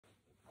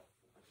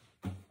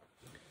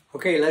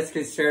Okay, let's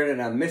get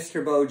started on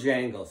Mr.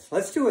 Bojangles.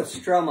 Let's do a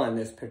strum on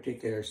this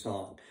particular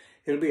song.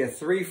 It'll be a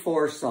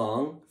 3/4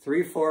 song.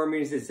 3/4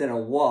 means it's in a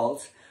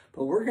waltz,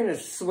 but we're gonna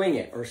swing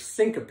it or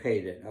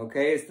syncopate it,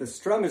 okay? The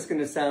strum is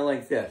gonna sound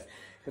like this.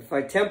 If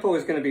my tempo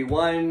is gonna be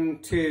 1,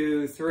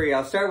 2, 3,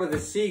 I'll start with a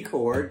C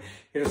chord.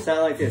 It'll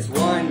sound like this: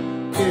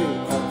 1, 2,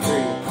 up,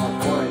 3,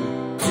 up,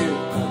 1, 2,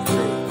 up, 3.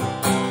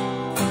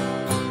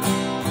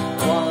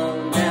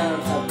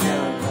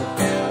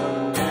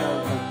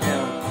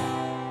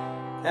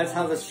 That's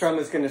how the strum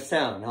is going to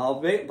sound. I'll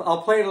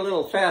play it a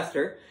little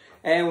faster,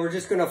 and we're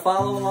just going to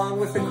follow along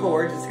with the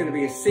chords. It's going to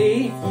be a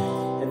C,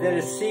 and then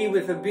a C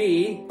with a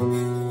B,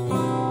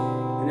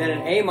 and then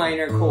an A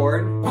minor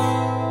chord,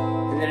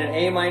 and then an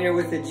A minor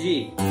with a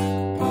G.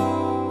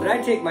 But I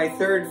take my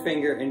third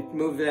finger and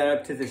move that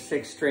up to the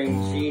 6th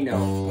string G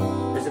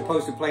note, as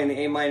opposed to playing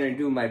the A minor and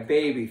doing my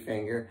baby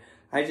finger.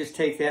 I just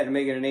take that and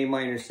make it an A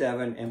minor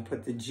 7 and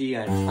put the G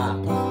on top.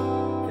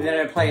 And then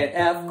I play an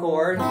F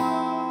chord,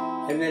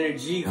 and then a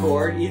G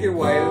chord, either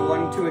way,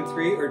 1, 2, and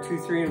 3, or 2,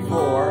 3, and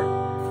 4,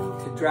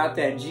 to drop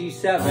that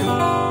G7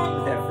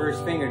 with that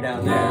first finger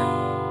down there,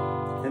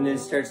 and then it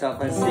starts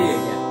off on C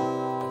again.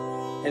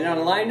 And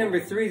on line number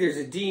 3, there's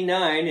a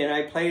D9, and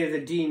I play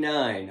the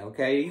D9,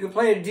 okay? You can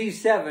play a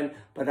D7,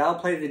 but I'll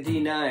play the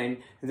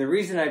D9, and the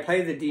reason I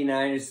play the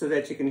D9 is so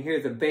that you can hear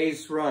the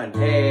bass run,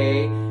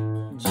 A,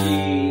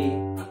 G,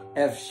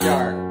 F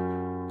sharp.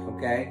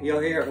 Okay, you'll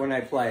hear it when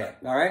I play it,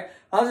 all right?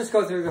 I'll just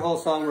go through the whole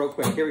song real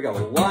quick. Here we go.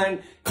 1,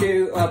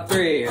 2, up,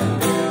 3.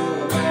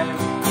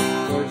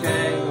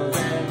 Bojangles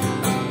and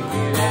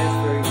it is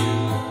for you.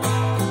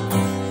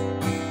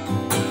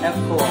 F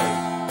chord.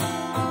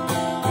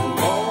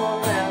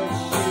 Worn out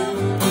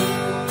shoes.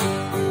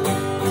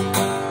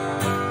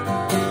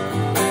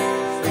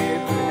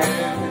 Slippery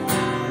hair,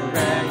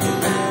 ragged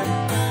man,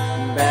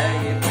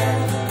 baggy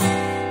pants.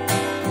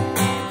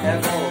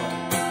 F chord.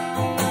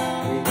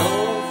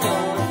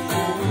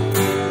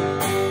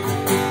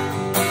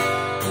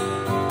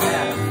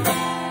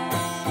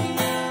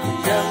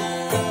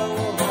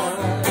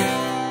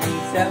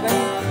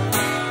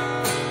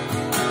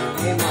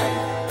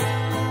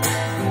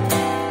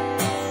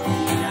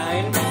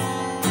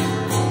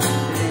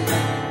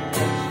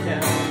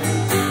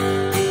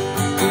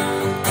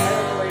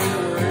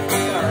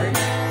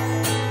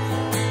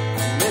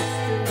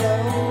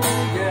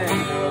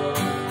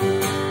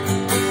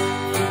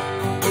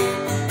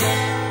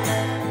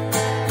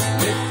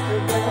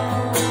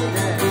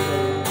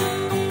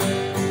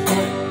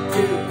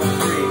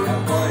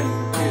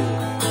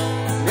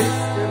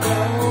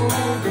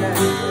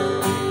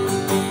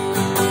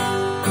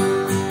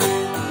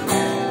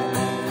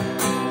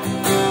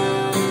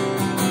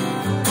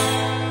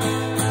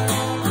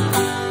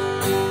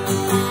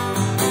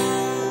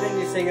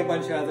 A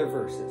bunch of other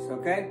verses,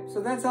 okay? So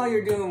that's all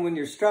you're doing when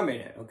you're strumming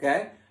it,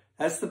 okay?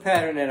 That's the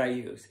pattern that I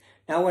use.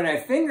 Now when I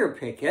finger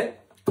pick it,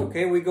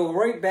 okay, we go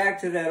right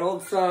back to that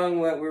old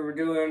song that we were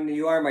doing,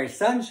 You Are My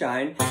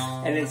Sunshine,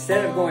 and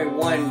instead of going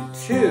 1,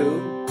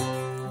 2,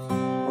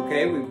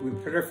 okay, we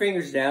put our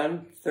fingers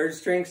down, 3rd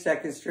string,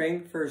 2nd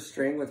string, 1st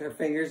string with our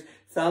fingers,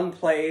 thumb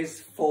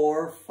plays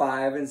 4,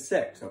 5, and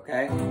 6,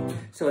 okay?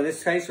 So in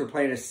this case, we're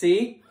playing a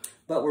C,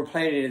 but we're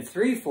playing it in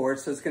 3/4,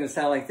 so it's gonna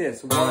sound like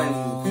this: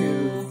 1,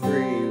 2,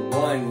 3,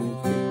 1,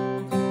 2.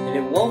 And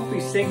it won't be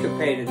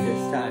syncopated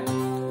this time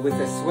with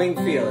a swing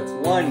feel. It's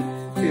 1,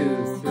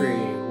 2, 3,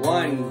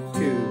 1,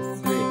 2,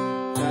 3,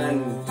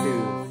 1,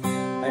 2.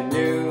 I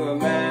knew a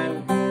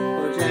man,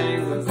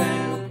 Bojangles,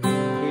 and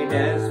he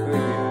danced for you.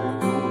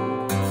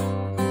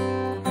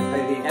 I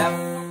play the F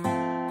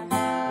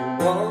in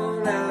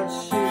worn out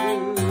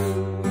shoes,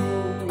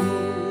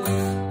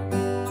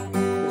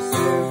 with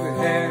silver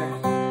hair,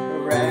 a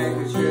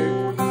ragged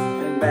shirt,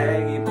 and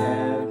baggy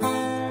pants.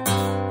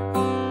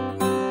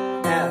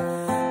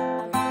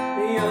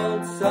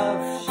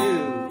 Soft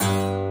shoe.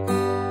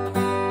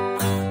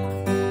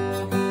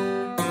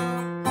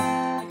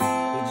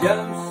 He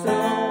jumps so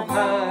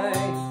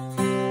high,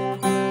 he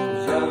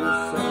jumps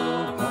so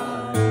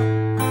high.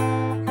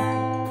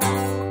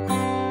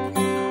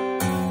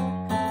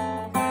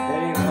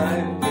 Then he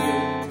finally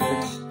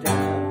touched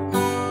down.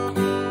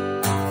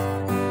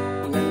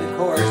 And then the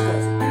chorus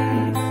goes,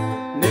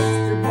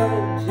 Mr.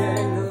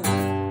 Bojangles.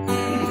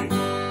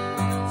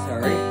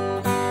 Sorry.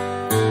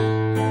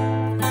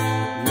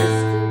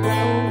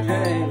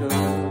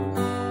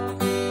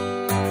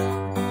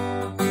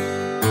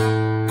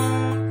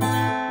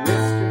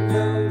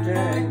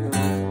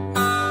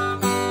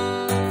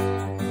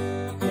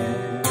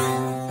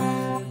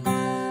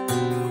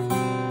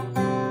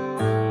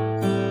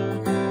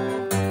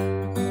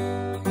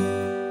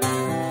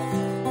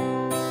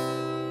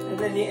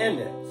 Then you end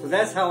it. So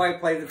that's how I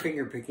play the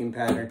finger picking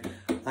pattern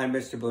on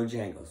Mr.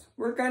 Bojangles.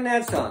 Work on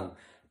that song.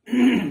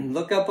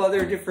 Look up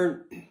other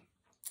different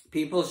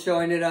people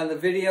showing it on the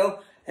video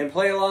and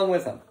play along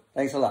with them.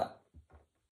 Thanks a lot.